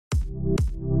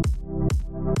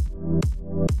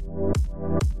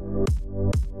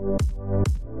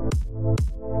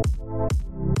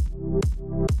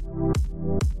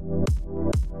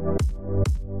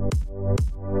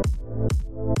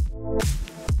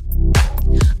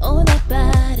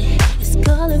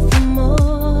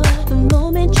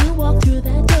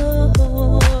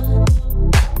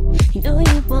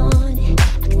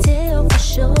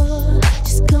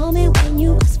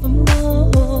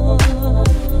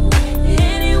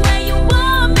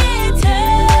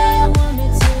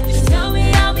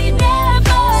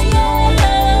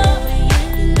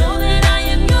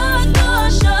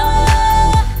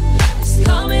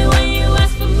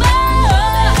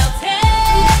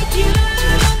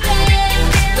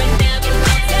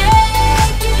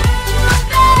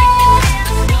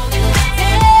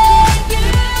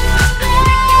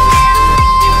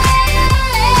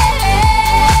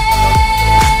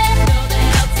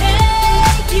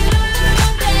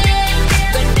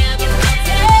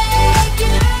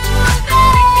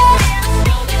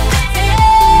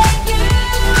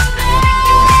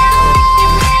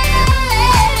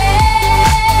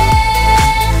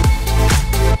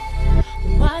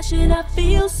should I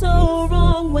feel so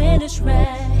wrong when it's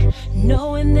right,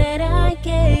 knowing that I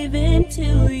gave in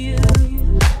to you?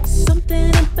 Something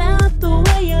about the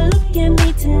way you look at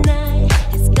me tonight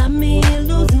has got me